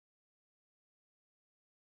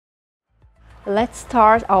Let's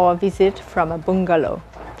start our visit from a bungalow.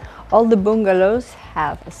 All the bungalows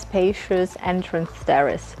have a spacious entrance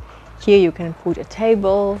terrace. Here you can put a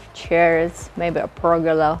table, chairs, maybe a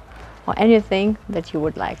pergola, or anything that you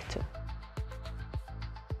would like to.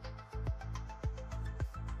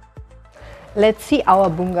 Let's see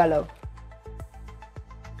our bungalow.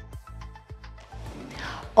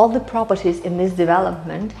 All the properties in this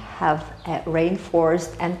development have a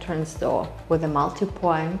reinforced entrance door with a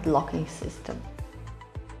multi-point locking system.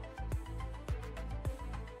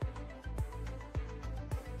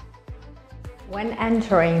 When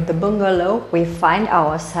entering the bungalow, we find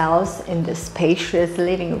ourselves in the spacious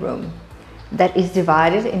living room that is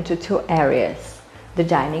divided into two areas, the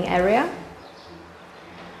dining area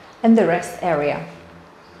and the rest area.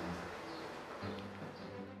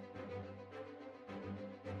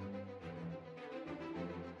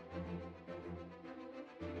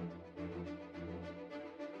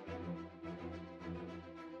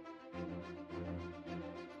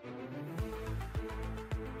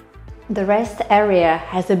 The rest area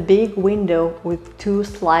has a big window with two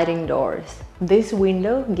sliding doors. This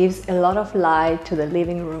window gives a lot of light to the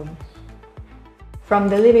living room. From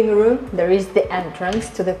the living room there is the entrance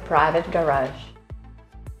to the private garage.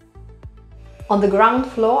 On the ground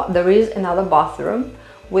floor there is another bathroom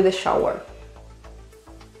with a shower.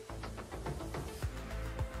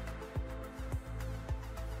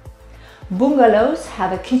 Bungalows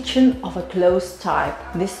have a kitchen of a closed type.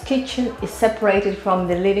 This kitchen is separated from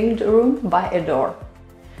the living room by a door.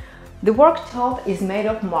 The worktop is made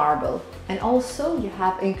of marble, and also you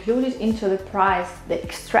have included into the price the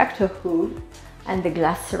extractor hood and the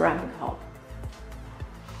glass ceramic hob.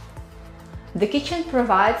 The kitchen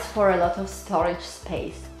provides for a lot of storage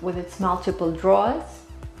space with its multiple drawers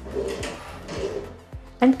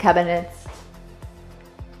and cabinets.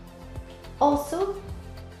 Also,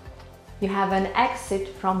 you have an exit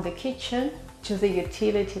from the kitchen to the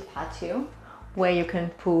utility patio, where you can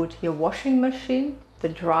put your washing machine, the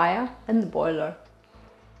dryer and the boiler.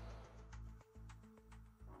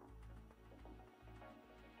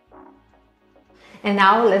 And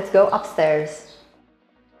now let's go upstairs.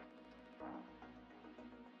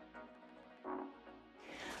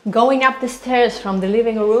 Going up the stairs from the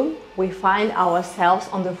living room, we find ourselves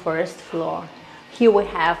on the first floor. Here we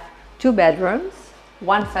have two bedrooms,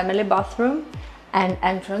 one family bathroom and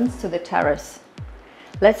entrance to the terrace.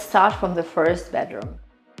 Let's start from the first bedroom.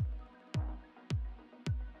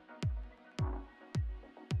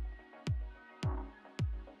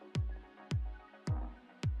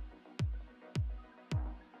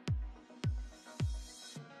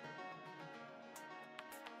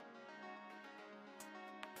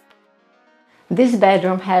 This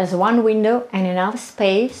bedroom has one window and enough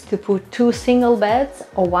space to put two single beds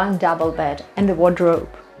or one double bed and a wardrobe.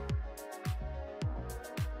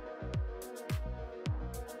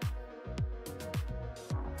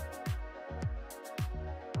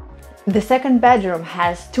 The second bedroom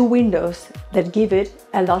has two windows that give it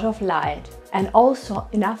a lot of light and also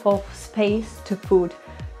enough of space to put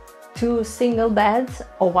two single beds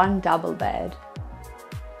or one double bed.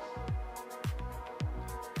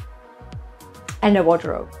 And a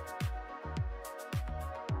wardrobe.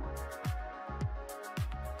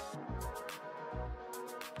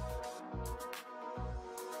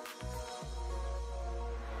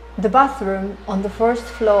 The bathroom on the first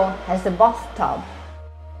floor has a bathtub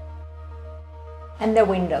and a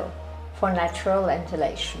window for natural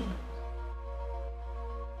ventilation.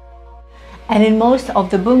 And in most of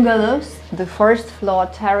the bungalows, the first floor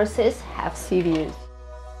terraces have sea views.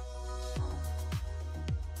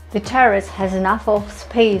 The terrace has enough of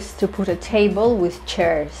space to put a table with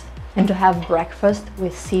chairs and to have breakfast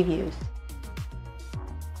with sea views.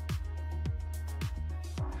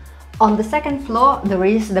 On the second floor there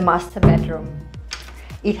is the master bedroom.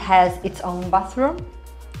 It has its own bathroom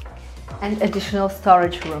and additional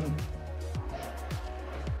storage room.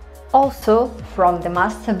 Also, from the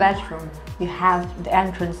master bedroom you have the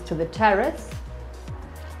entrance to the terrace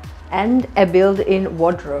and a built-in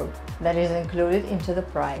wardrobe that is included into the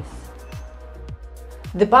price.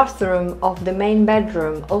 The bathroom of the main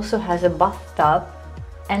bedroom also has a bathtub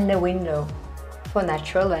and a window for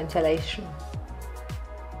natural ventilation.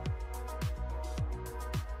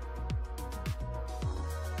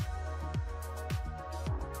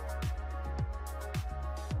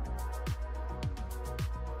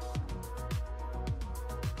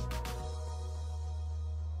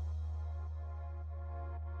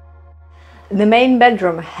 The main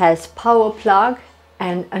bedroom has power plug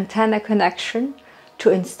and antenna connection to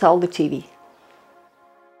install the TV.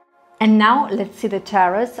 And now let's see the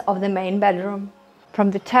terrace of the main bedroom.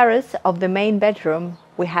 From the terrace of the main bedroom,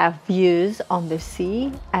 we have views on the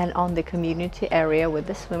sea and on the community area with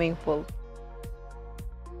the swimming pool.